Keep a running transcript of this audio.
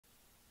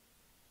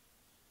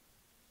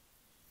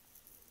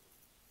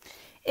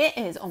It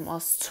is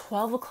almost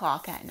 12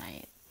 o'clock at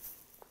night.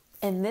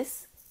 And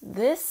this,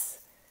 the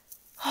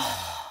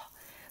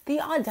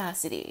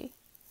audacity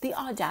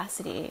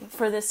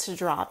for this to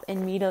drop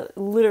and me to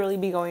literally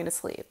be going to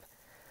sleep.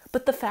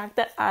 But the fact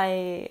that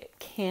I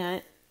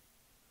can't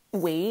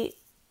wait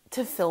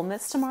to film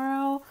this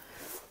tomorrow.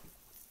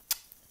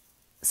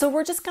 So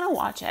we're just gonna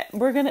watch it.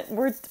 We're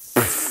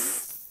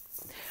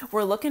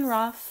looking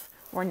rough.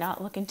 We're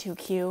not looking too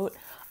cute.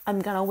 I'm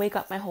gonna wake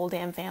up my whole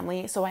damn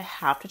family, so I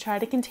have to try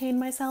to contain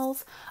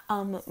myself.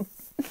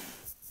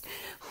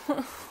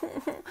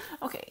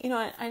 Okay, you know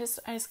what? I need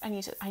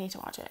to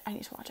watch it. I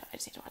need to watch it.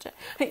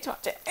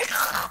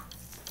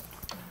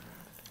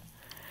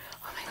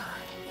 Oh my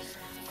god.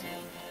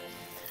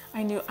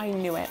 I knew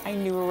it. I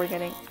knew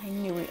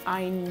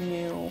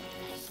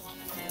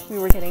we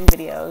were getting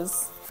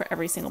videos for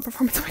every single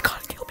performance. Oh my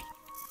god, kill me.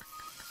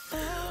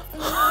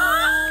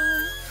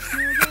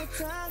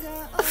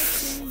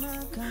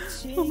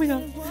 Oh my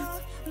god.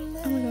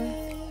 Oh my god.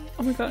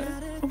 Oh my god.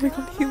 Oh my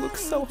god. He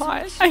looks so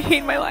hot. I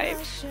hate my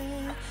life.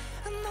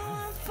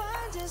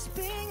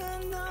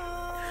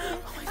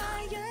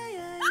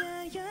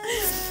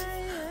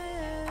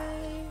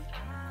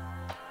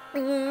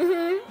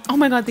 Oh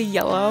my god, the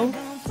yellow.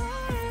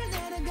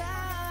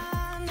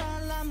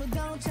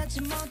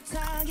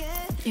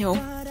 Ew.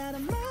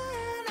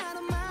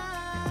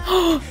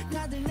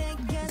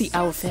 The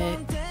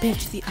outfit.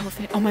 Bitch, the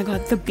outfit. Oh my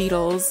god, the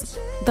Beatles.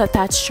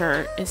 That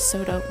shirt is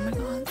so dope. Oh my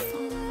god.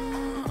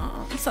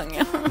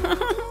 Sonia.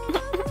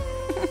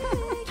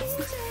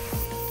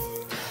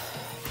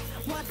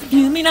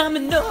 You mean I'm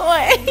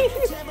annoyed?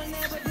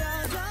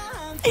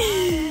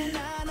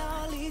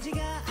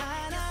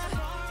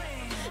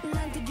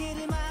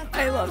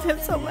 I love him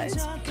so much.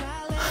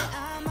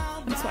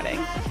 I'm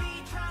sweating.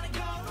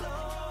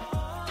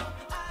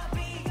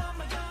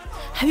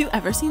 Have you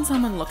ever seen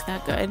someone look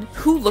that good?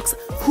 Who looks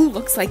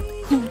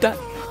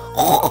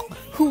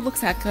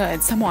that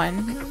good?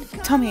 Someone.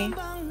 Tell me.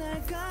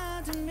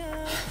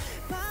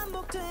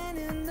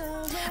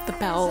 The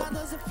belt.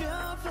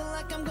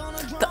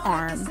 The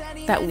arm.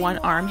 That one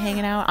arm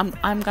hanging out.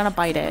 I'm gonna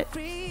bite it.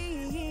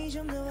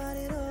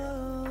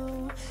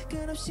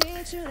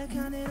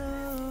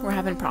 We're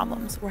having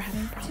problems.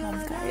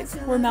 Guys.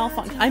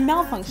 I'm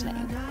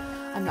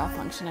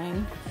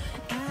malfunctioning.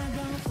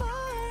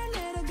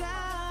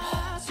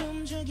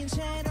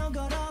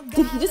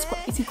 Did he just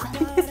is he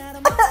grabbing his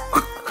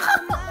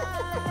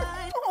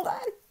Hold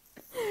on.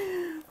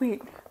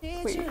 Wait.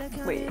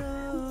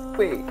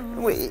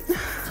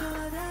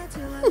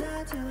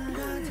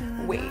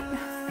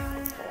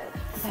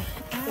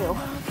 Ew.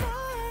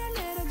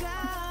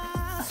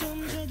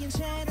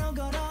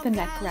 The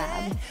neck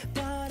grab.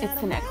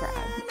 It's the neck grab.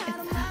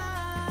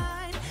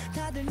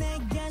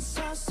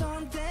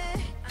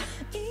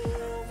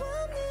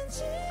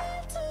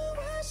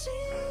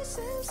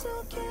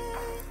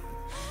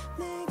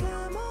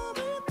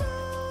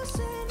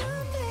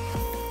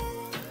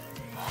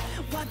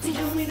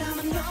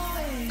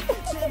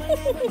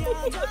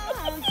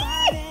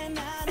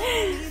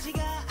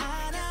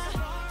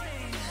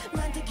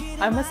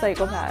 I'm a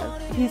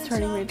psychopath. He's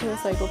turning me into a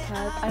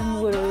psychopath.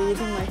 I'm literally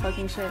losing my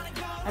fucking shit.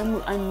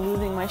 I'm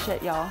losing my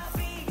shit, y'all.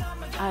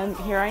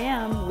 Here I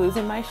am,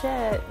 losing my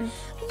shit. Oh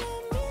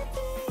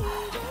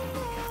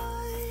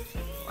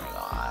my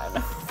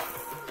god.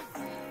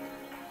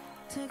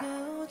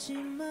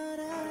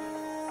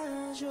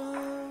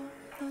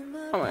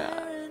 Oh my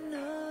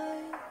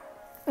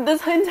god.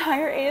 This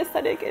entire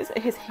aesthetic is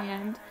his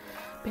hand.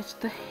 Bitch,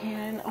 the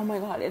hand. Oh my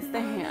god, it's the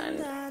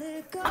hand.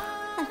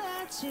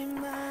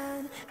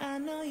 I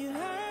know you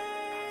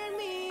hurt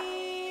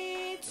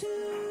me too.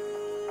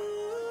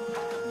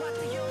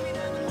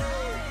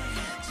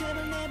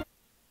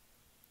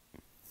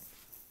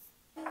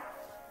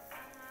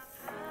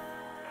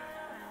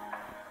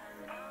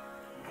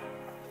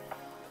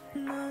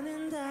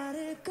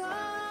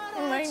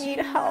 I need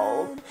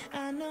help.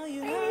 I know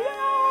you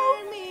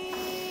hurt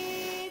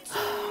me too.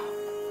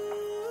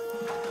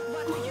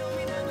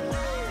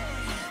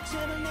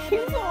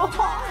 He's so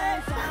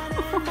hot.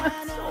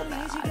 I'm so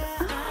mad.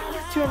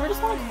 Do you ever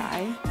just want to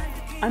cry?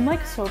 I'm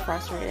like so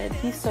frustrated.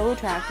 He's so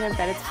attractive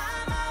that it's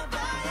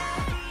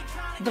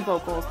the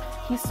vocals.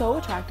 He's so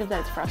attractive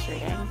that it's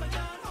frustrating.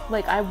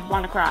 Like I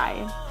want to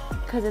cry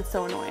because it's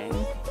so annoying.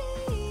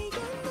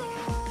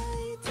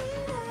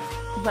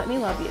 Let me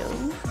love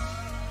you.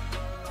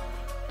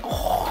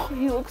 Oh,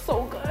 he looks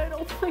so good.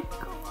 Oh my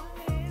god.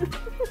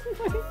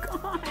 Oh my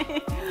god.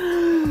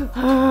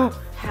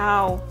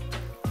 How?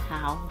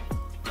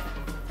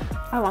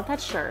 I want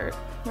that shirt.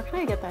 Where can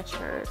I get that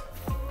shirt?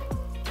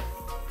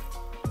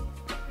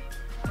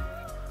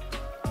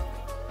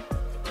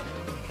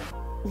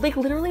 Like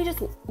literally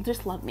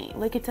just love me.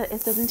 Like it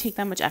doesn't take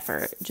that much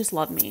effort. Just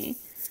love me.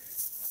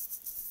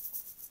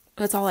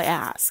 That's all I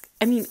ask.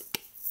 I mean,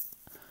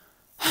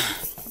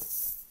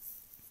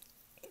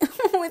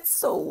 it's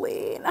so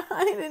late.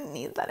 I didn't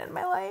need that in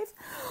my life.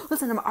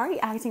 Listen, I'm already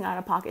acting out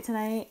of pocket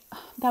tonight.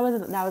 That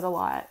was a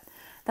lot.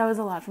 That was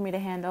a lot for me to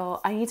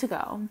handle. I need to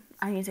go.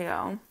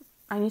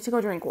 I need to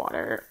go drink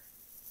water.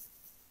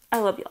 I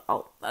love you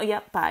all. Oh,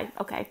 yep, bye.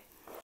 Okay.